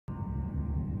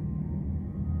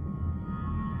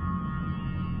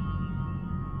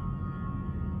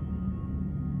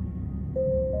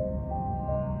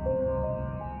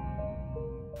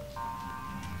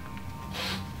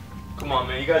Come on,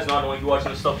 man. You guys know I don't like you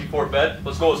watching this stuff before bed.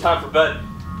 Let's go. It's time for bed.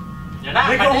 You're not,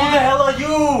 nigga, who the hell are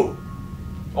you?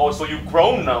 Oh, so you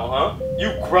grown now, huh?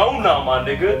 You grown now, my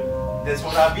nigga. That's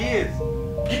what I is.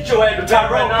 Get your ass to bed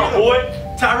right now, boy.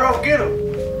 Tyrone, get him.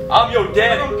 I'm your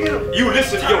daddy. Tyrone, get him. You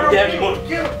listen to your daddy, mother.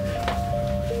 Get him.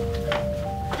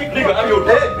 Nigga, I'm your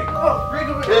daddy. Bring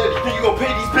him in. You think you gonna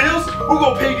pay these bills? Who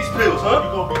gonna pay these bills, huh? You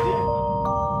gonna be dead.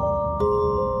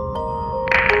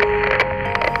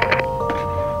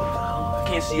 I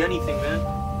can't see anything, man.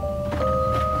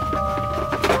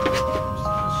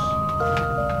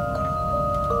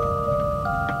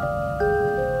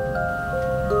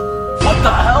 What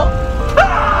the hell?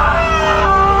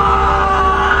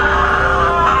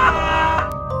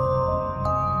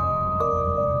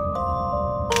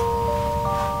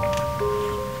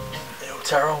 Yo,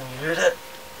 Tyrone, you hear that?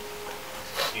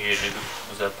 Yeah, nigga.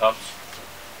 Was that Pops?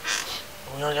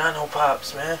 We don't got no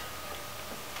pops, man.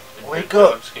 Wake That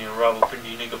up. Pops can't rob up in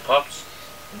you, nigga, Pops.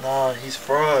 Nah, he's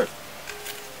fraud.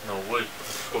 No way.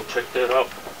 Let's go check that out.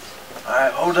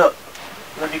 Alright, hold up.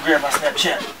 Let me grab my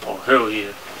Snapchat. Oh, hell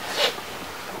yeah.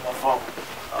 My phone.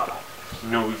 You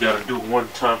know we gotta do one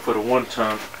time for the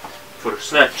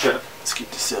Snapchat. Let's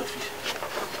get the selfie.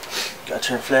 Gotta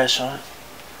turn flash on.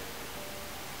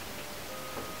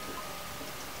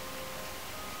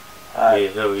 Alright.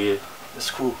 Yeah, hell yeah. That's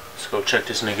cool. Let's go check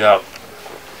this nigga out.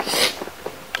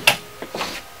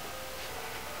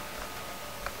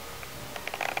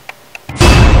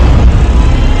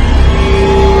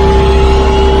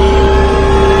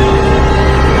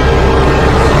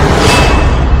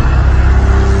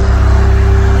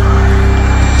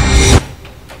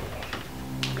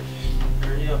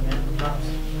 Hurry up, man. Pops.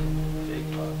 Fake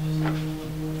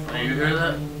pops. Hey, you hear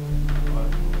that?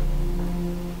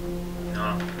 No,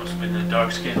 must have been the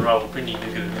dark skinned Rob Penny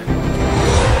nigga.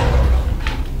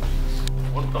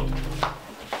 What the?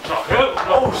 Oh, hell no!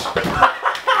 Oh, shit!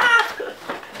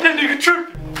 That nigga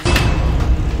tripping!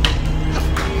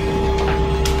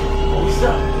 Oh, what's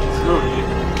up? Let's go, dude.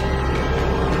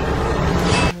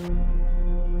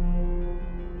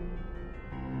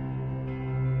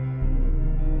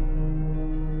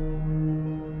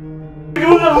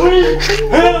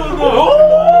 Hell no!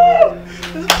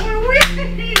 This is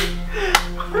weed!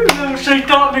 Little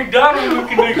Shaitan McDonald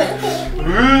looking nigga.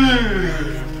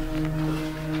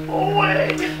 Oh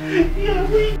wait! Yeah,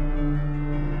 weed!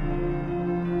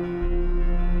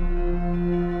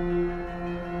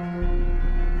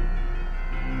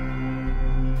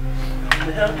 What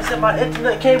the hell? Is that my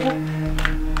internet cable?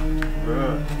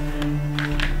 Bruh.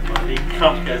 My nigga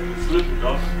Comcast been slipping,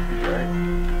 dog. Right.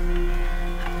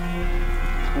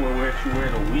 We're actually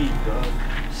wearing a weed, dog.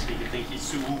 This nigga think he's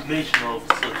Suwu Nation all of a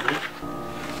sudden, man.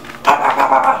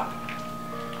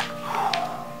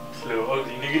 This little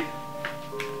ugly nigga.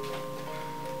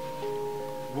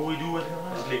 What we do with him?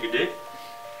 This nigga dick.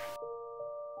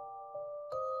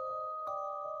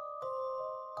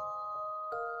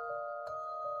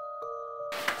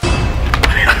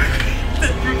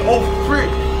 Oh,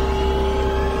 frick!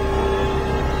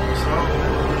 What's up?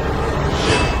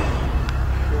 Shit.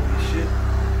 Holy shit.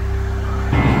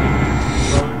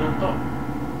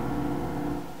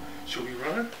 Should we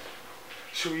run?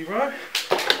 Should we run?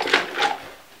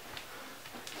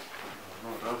 No,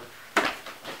 dog.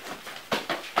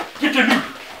 Get the new!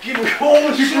 Get me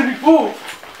home, Get the new fool!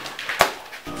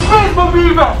 Where's my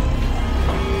beaver?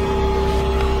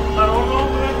 I don't know,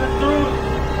 man. Let's do it.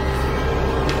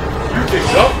 You think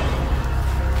so?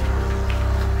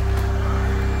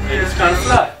 Hey, it's kind of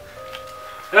fly.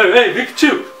 Hey, Vic,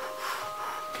 chill.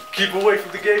 Keep away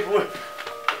from the gay boy.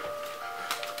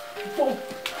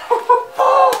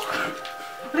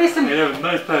 Listen. Hey, that was a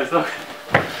nice pass, dog.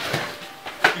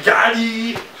 Got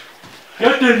it.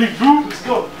 Get that nigga, dude. Let's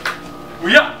go.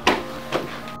 We up.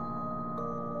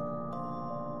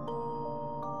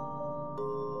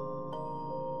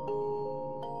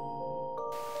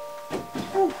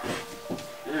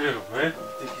 Yeah, man. I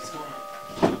think he's going.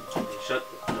 Hey, shut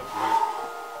the fuck up, man.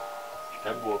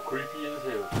 That boy creepy as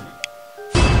hell.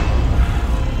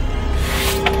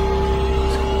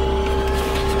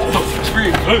 Oh,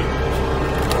 scream, man.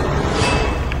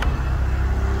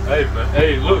 Hey, man.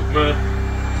 Hey, look, man.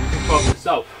 We can talk this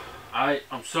out. Alright,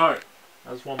 I'm sorry. I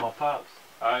just want my pops.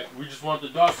 Alright, we just want the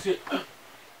dog shit.